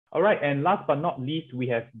All right, and last but not least, we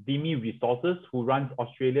have Vimy Resources, who runs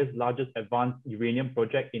Australia's largest advanced uranium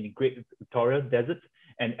project in Great Victoria Desert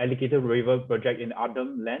and Alligator River project in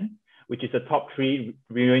Arnhem Land, which is a top 3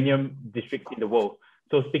 uranium district in the world.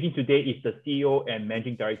 So speaking today is the CEO and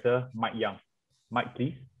Managing Director, Mike Young. Mike,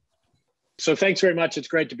 please. So thanks very much. It's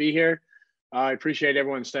great to be here. I appreciate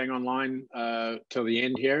everyone staying online till the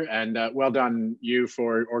end here, and well done you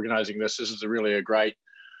for organizing this. This is really a great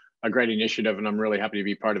initiative, and I'm really happy to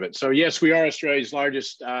be part of it. So yes, we are Australia's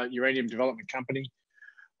largest uranium development company.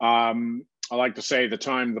 I like to say the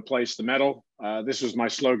time, the place, the metal. This was my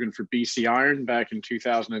slogan for BC Iron back in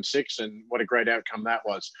 2006, and what a great outcome that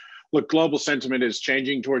was. Look, global sentiment is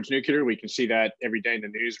changing towards nuclear. We can see that every day in the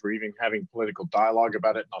news. We're even having political dialogue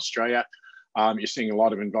about it in Australia. You're seeing a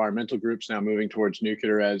lot of environmental groups now moving towards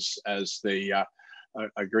nuclear as the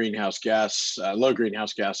a greenhouse gas, low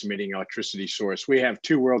greenhouse gas emitting electricity source. We have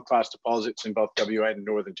 2 world-class deposits in both WA and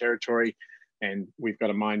Northern Territory, and we've got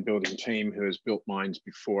a mine building team who has built mines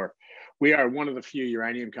before. We are one of the few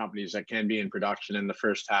uranium companies that can be in production in the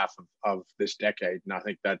first half of this decade, and I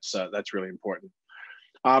think that's really important.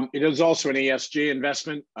 It is also an ESG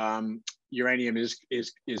investment. Uranium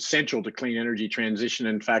is central to clean energy transition.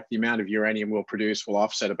 In fact, the amount of uranium we'll produce will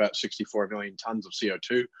offset about 64 million tons of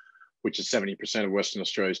CO2, which is 70% of Western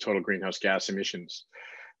Australia's total greenhouse gas emissions.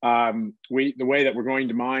 The way that we're going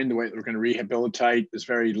to mine, the way that we're going to rehabilitate is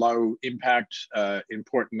very low impact.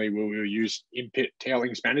 Importantly, we will use in-pit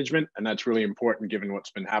tailings management, and that's really important given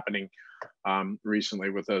what's been happening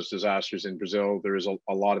recently with those disasters in Brazil. There is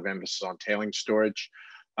a lot of emphasis on tailings storage.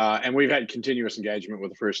 And we've had continuous engagement with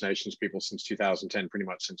the First Nations people since 2010, pretty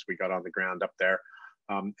much since we got on the ground up there.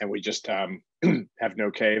 And we just have no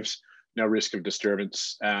caves, no risk of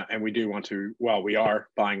disturbance. And we do want to, well, we are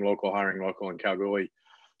buying local, hiring local in Kalgoorlie.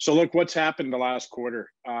 So look, what's happened the last quarter.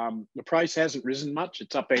 The price hasn't risen much.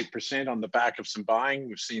 It's up 8% on the back of some buying.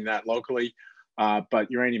 We've seen that locally, but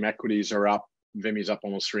uranium equities are up. Vimy's up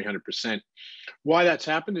almost 300%. Why that's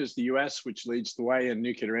happened is the US, which leads the way in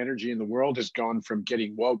nuclear energy in the world, has gone from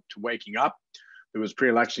getting woke to waking up. There was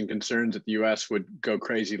pre-election concerns that the US would go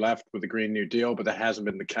crazy left with the Green New Deal, but that hasn't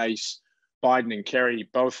been the case. Biden and Kerry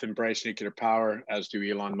both embrace nuclear power, as do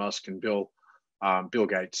Elon Musk and Bill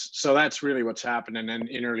Gates. So that's really what's happened. And then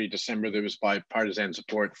in early December, there was bipartisan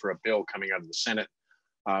support for a bill coming out of the Senate,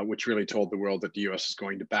 which really told the world that the US is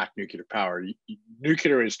going to back nuclear power.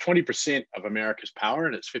 Nuclear is 20% of America's power,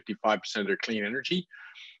 and it's 55% of their clean energy.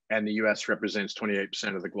 And the US represents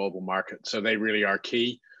 28% of the global market. So they really are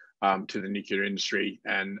key to the nuclear industry,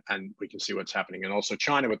 and we can see what's happening. And also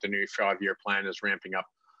China with the new 5-year plan is ramping up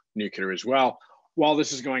nuclear as well. While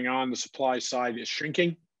this is going on, the supply side is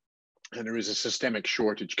shrinking, and there is a systemic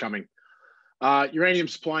shortage coming. Uranium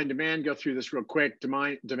supply and demand, go through this real quick.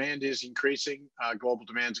 Demand is increasing. Global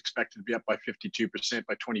demand is expected to be up by 52%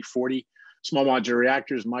 by 2040. Small modular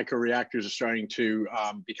reactors, micro reactors are starting to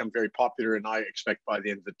become very popular, and I expect by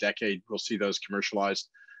the end of the decade, we'll see those commercialized.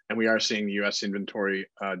 And we are seeing the US inventory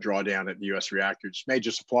draw down at the US reactors.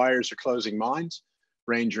 Major suppliers are closing mines.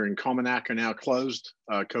 Ranger and Cominac are now closed.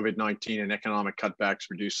 COVID-19 and economic cutbacks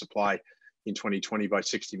reduced supply in 2020 by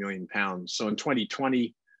 60 million pounds. So in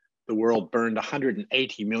 2020, the world burned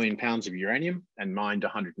 180 million pounds of uranium and mined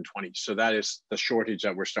 120. So that is the shortage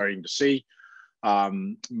that we're starting to see.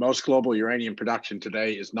 Most global uranium production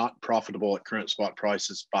today is not profitable at current spot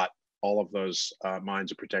prices, but all of those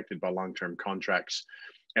mines are protected by long-term contracts.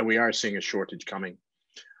 And we are seeing a shortage coming.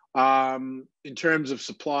 In terms of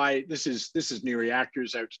supply, this is new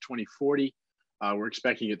reactors out to 2040. We're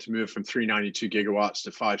expecting it to move from 392 gigawatts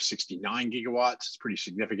to 569 gigawatts. It's pretty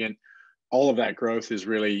significant. All of that growth is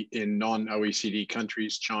really in non-OECD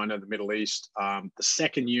countries, China, the Middle East. The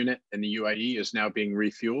second unit in the UAE is now being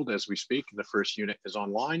refueled as we speak. The first unit is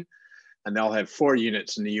online, and they'll have 4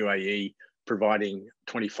 units in the UAE providing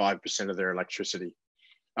 25% of their electricity.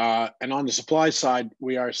 And on the supply side,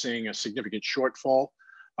 we are seeing a significant shortfall.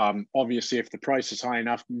 Obviously, if the price is high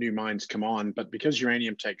enough, new mines come on, but because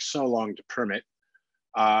uranium takes so long to permit,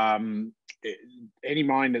 any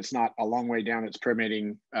mine that's not a long way down its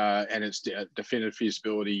permitting and its definitive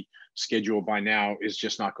feasibility schedule by now is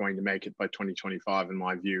just not going to make it by 2025, in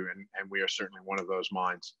my view, and we are certainly one of those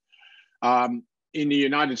mines. In the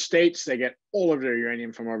United States, they get all of their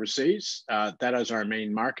uranium from overseas. That is our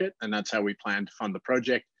main market, and that's how we plan to fund the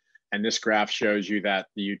project. And this graph shows you that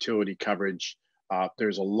the utility coverage,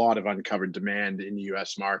 there's a lot of uncovered demand in the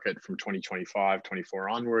US market from 2025, 24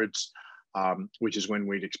 onwards, which is when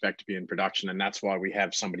we'd expect to be in production. And that's why we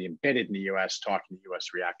have somebody embedded in the US talking to US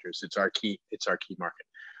reactors. It's our key market.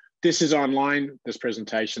 This is online, this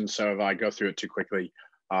presentation, so if I go through it too quickly,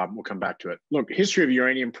 We'll come back to it. Look, history of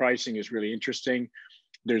uranium pricing is really interesting.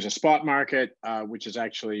 There's a spot market, which is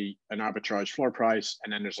actually an arbitrage floor price,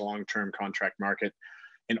 and then there's a long-term contract market.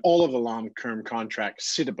 And all of the long-term contracts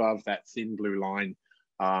sit above that thin blue line.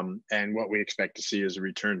 And what we expect to see is a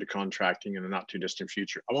return to contracting in the not too distant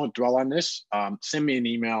future. I won't dwell on this. Send me an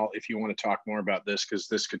email if you want to talk more about this, because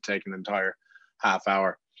this could take an entire half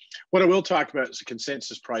hour. What I will talk about is a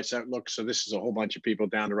consensus price outlook. So this is a whole bunch of people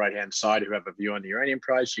down the right-hand side who have a view on the uranium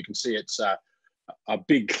price. You can see it's a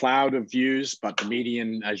big cloud of views, but the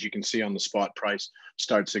median, as you can see on the spot price,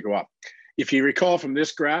 starts to go up. If you recall from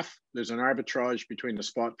this graph, there's an arbitrage between the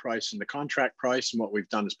spot price and the contract price. And what we've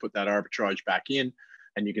done is put that arbitrage back in.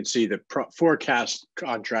 And you can see the forecast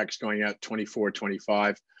contracts going out 24,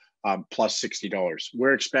 25, plus $60.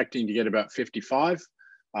 We're expecting to get about 55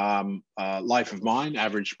 life of mine,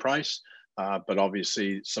 average price. But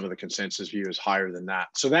obviously some of the consensus view is higher than that.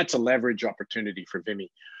 So that's a leverage opportunity for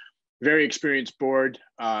Vimy. Very experienced board.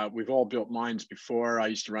 We've all built mines before. I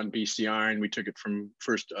used to run BC Iron. We took it from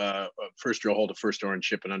first drill hole to first ore and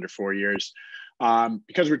ship in under 4 years.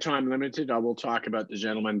 Because we're time limited, I will talk about the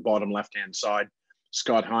gentleman bottom left-hand side,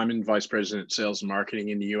 Scott Hyman, Vice President, Sales and Marketing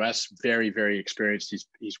in the US. Very, very experienced.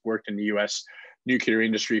 He's worked in the US nuclear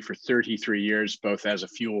industry for 33 years, both as a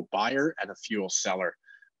fuel buyer and a fuel seller.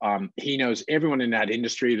 He knows everyone in that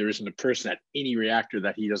industry. There isn't a person at any reactor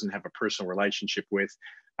that he doesn't have a personal relationship with.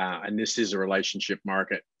 And this is a relationship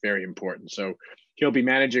market, very important. So he'll be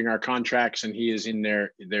managing our contracts, and he is in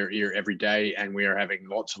their ear every day. And we are having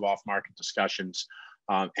lots of off-market discussions.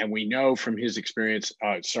 And we know from his experience,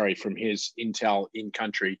 from his intel in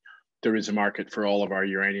country, there is a market for all of our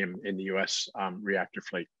uranium in the US reactor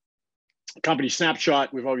fleet. Company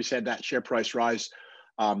snapshot, we've always had that share price rise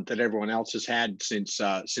that everyone else has had since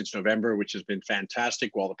November, which has been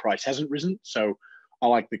fantastic while the price hasn't risen. So I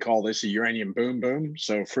like to call this a uranium boom.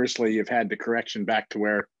 So firstly, you've had the correction back to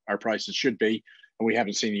where our prices should be, and we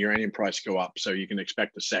haven't seen the uranium price go up. So you can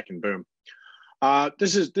expect a second boom.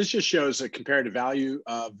 This just shows a comparative value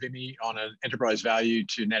of Vimy on an enterprise value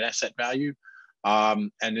to net asset value.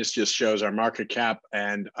 And this just shows our market cap,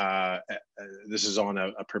 and this is on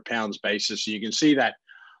a per pounds basis. So you can see that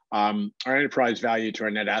our enterprise value to our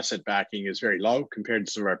net asset backing is very low compared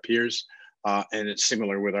to some of our peers. And it's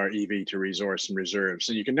similar with our EV to resource and reserves.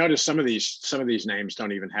 And you can notice some of these names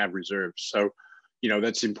don't even have reserves. So,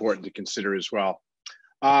 that's important to consider as well.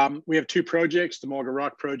 We have two projects, the Mulga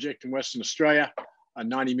Rock project in Western Australia, a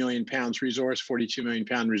 90 million pounds resource, 42 million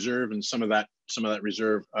pound reserve, and some of that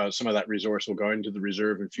resource will go into the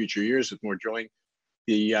reserve in future years with more drilling.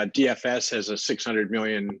 The DFS has a 600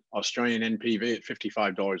 million Australian NPV at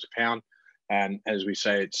 $55 a pound. And as we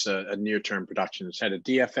say, it's a near-term production. It's had a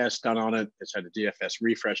DFS done on it. It's had a DFS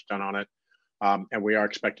refresh done on it. And we are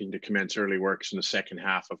expecting to commence early works in the second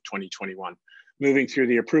half of 2021. Moving through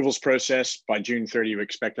the approvals process, by June 30, we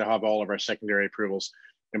expect to have all of our secondary approvals.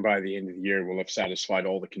 And by the end of the year, we'll have satisfied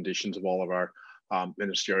all the conditions of all of our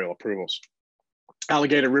ministerial approvals.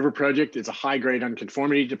 Alligator River Project is a high-grade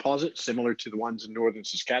unconformity deposit, similar to the ones in northern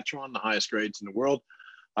Saskatchewan, the highest grades in the world.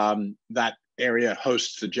 That area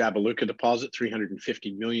hosts the Jabiluka deposit,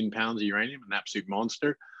 350 million pounds of uranium, an absolute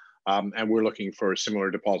monster. And we're looking for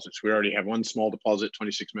similar deposits. We already have one small deposit,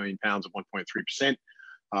 26 million pounds of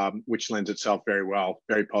 1.3%, which lends itself very well,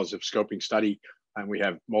 very positive scoping study. And we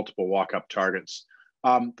have multiple walk-up targets.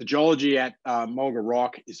 The geology at Mulga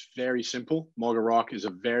Rock is very simple. Mulga Rock is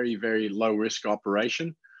a very, very low risk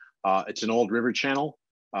operation. It's an old river channel.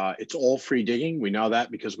 It's all free digging. We know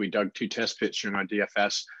that because we dug 2 test pits during our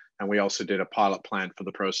DFS, and we also did a pilot plant for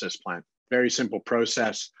the process plant. Very simple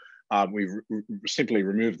process. We simply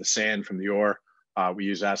remove the sand from the ore. We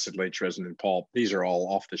use acid leach resin and pulp. These are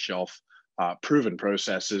all off the shelf proven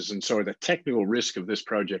processes. And so the technical risk of this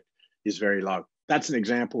project is very low. That's an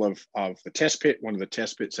example of the test pit, one of the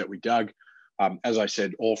test pits that we dug. As I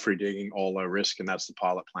said, all free digging, all low risk, and that's the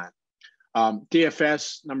pilot plant.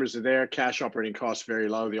 DFS numbers are there. Cash operating costs very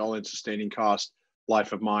low. The all-in sustaining cost,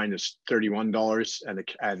 life of mine, is $31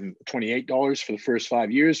 and $28 for the first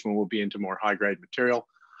 5 years, when we'll be into more high-grade material.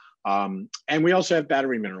 And we also have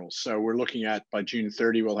battery minerals. So we're looking at, by June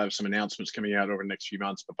 30, we'll have some announcements coming out over the next few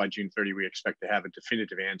months, but by June 30, we expect to have a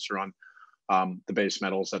definitive answer on the base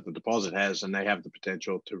metals that the deposit has, and they have the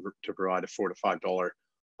potential to provide a $4 to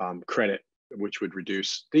 $5 credit, which would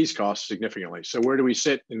reduce these costs significantly. So where do we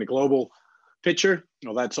sit in the global picture?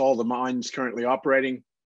 Well, that's all the mines currently operating.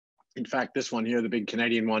 In fact, this one here, the big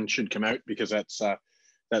Canadian one, should come out because that's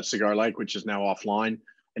Cigar Lake, which is now offline.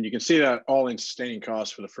 And you can see that all-in sustaining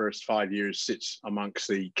cost for the first 5 years sits amongst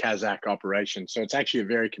the Kazakh operation. So it's actually a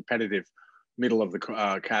very competitive middle of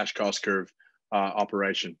the cash cost curve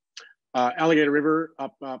operation. Alligator River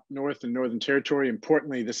up north in Northern Territory.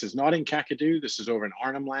 Importantly, this is not in Kakadu. This is over in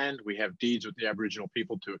Arnhem Land. We have deeds with the Aboriginal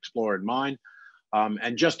people to explore and mine.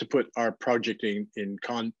 And just to put our project in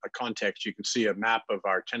context, you can see a map of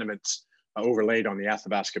our tenements overlaid on the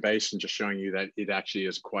Athabasca Basin, just showing you that it actually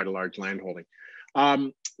is quite a large landholding.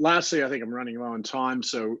 Lastly, I think I'm running low on time.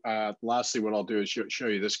 So lastly, what I'll do is show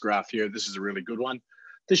you this graph here. This is a really good one.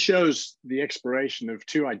 This shows the exploration of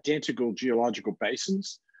two identical geological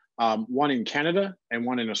basins, one in Canada and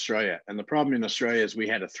one in Australia. And the problem in Australia is we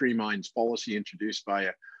had a 3 mines policy introduced by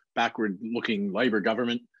a backward-looking Labor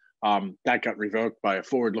government. That got revoked by a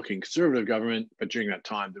forward-looking Conservative government, but during that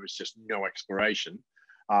time, there was just no exploration.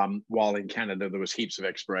 While in Canada, there was heaps of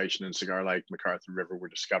exploration, and Cigar Lake, MacArthur River were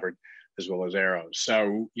discovered, as well as Arrows.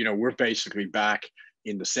 So, you know, we're basically back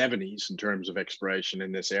in the 70s in terms of exploration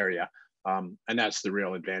in this area. And that's the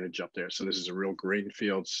real advantage up there. So this is a real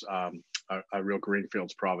greenfields,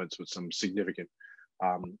 province with some significant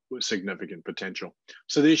potential.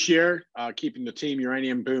 So this year, keeping the team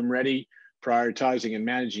uranium boom ready, prioritizing and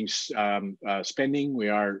managing spending. We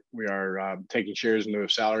are taking shares in lieu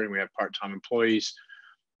of salary, and we have part-time employees.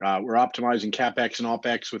 We're optimizing CapEx and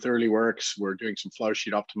OpEx with early works. We're doing some flow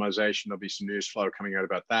sheet optimization. There'll be some news flow coming out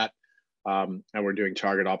about that. And we're doing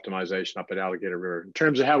target optimization up at Alligator River. In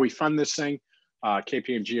terms of how we fund this thing,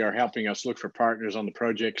 KPMG are helping us look for partners on the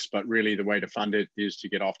projects, but really the way to fund it is to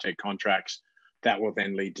get offtake contracts that will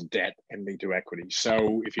then lead to debt and lead to equity.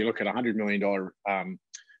 So if you look at a $100 million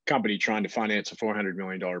company trying to finance a $400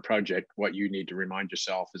 million project, what you need to remind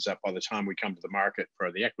yourself is that by the time we come to the market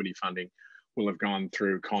for the equity funding, we'll have gone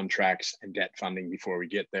through contracts and debt funding before we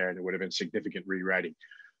get there, and it would have been significant rewriting.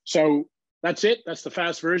 So that's it. That's the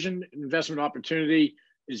fast version. Investment opportunity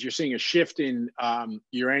is you're seeing a shift in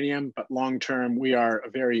uranium, but long-term, we are a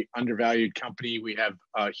very undervalued company. We have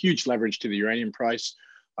huge leverage to the uranium price.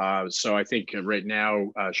 So I think right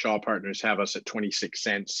now, Shaw Partners have us at 26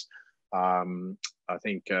 cents. I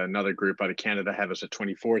think another group out of Canada have us at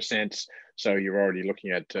 24 cents. So you're already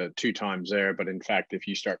looking at 2 times there. But in fact, if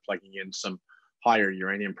you start plugging in some higher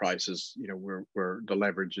uranium prices, you know, where the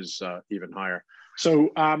leverage is even higher. So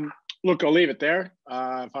look, I'll leave it there.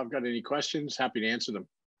 If I've got any questions, happy to answer them.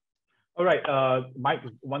 All right, Mike,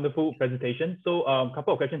 wonderful presentation. So a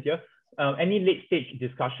couple of questions here. Any late stage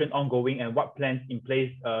discussion ongoing, and what plans in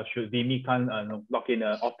place should Vimy lock in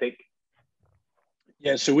an offtake?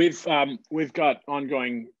 Yeah, so we've got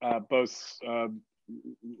ongoing both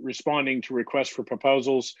responding to requests for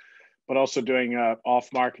proposals, but also doing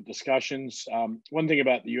off-market discussions. One thing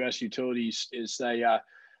about the U.S. utilities is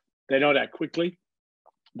they don't act quickly.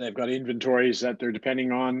 They've got inventories that they're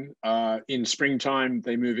depending on. In springtime,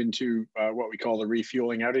 they move into what we call the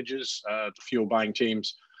refueling outages. The fuel buying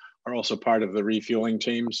teams are also part of the refueling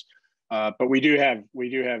teams. But we do have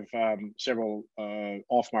several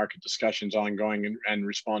off-market discussions ongoing and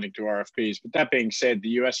responding to RFPs. But that being said, the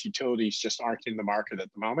U.S. utilities just aren't in the market at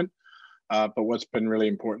the moment. But what's been really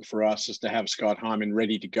important for us is to have Scott Hyman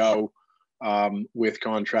ready to go with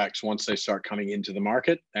contracts once they start coming into the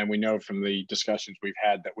market. And we know from the discussions we've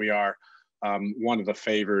had that we are one of the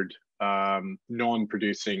favored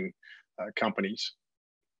non-producing companies.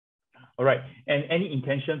 All right. And any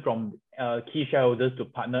intention from key shareholders to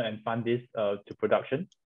partner and fund this to production?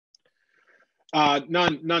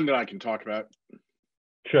 None that I can talk about.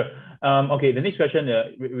 Sure. Okay, the next question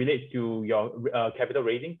relates to your capital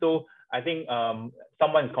raising. So I think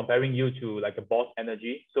someone is comparing you to like a Boss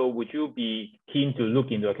Energy. So would you be keen to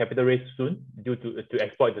look into a capital raise soon due to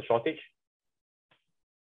exploit the shortage?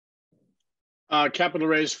 Capital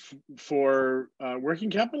raise for working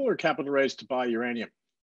capital, or capital raise to buy uranium?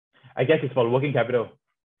 I guess it's for working capital.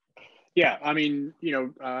 Yeah, I mean, you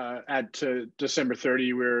know, at December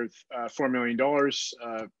 30, we're $4 million.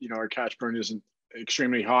 You know, our cash burn isn't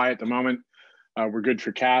extremely high at the moment. We're good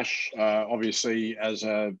for cash. Obviously, as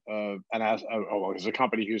a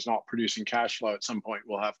company who's not producing cash flow, at some point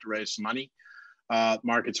we'll have to raise some money.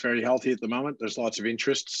 Market's very healthy at the moment. There's lots of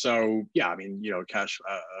interest. So yeah, I mean, you know,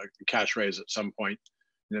 cash raise at some point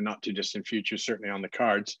in the not too distant future, certainly on the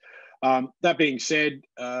cards. That being said,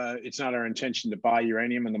 it's not our intention to buy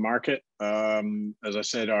uranium in the market. As I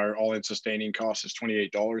said, our all-in sustaining cost is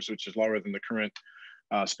 $28, which is lower than the current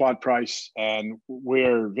spot price. And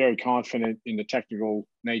we're very confident in the technical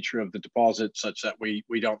nature of the deposit, such that we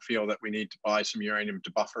don't feel that we need to buy some uranium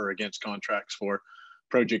to buffer against contracts for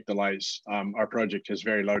project delays. Our project has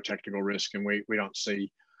very low technical risk, and we don't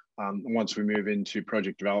see, once we move into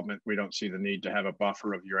project development, we don't see the need to have a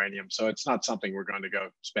buffer of uranium. So it's not something we're going to go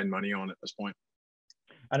spend money on at this point.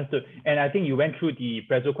 Understood. And I think you went through the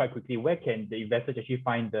preso quite quickly. Where can the investors actually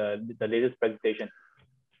find the latest presentation?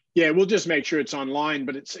 Yeah, we'll just make sure it's online,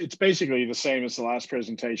 but it's basically the same as the last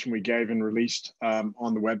presentation we gave and released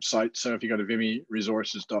on the website. So if you go to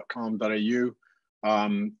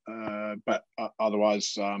vimyresources.com.au, but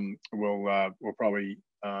otherwise we'll probably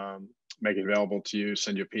make it available to you,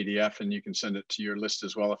 send you a PDF, and you can send it to your list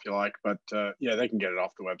as well if you like. But yeah, they can get it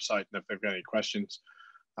off the website. And if they've got any questions,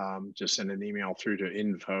 just send an email through to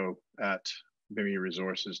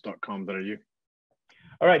info@vimyresources.com.au.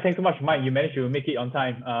 All right, thanks so much, Mike. You managed to make it on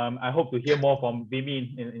time. I hope to hear more from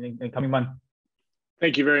Vimy in coming months.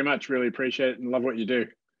 Thank you very much. Really appreciate it and love what you do.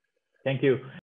 Thank you.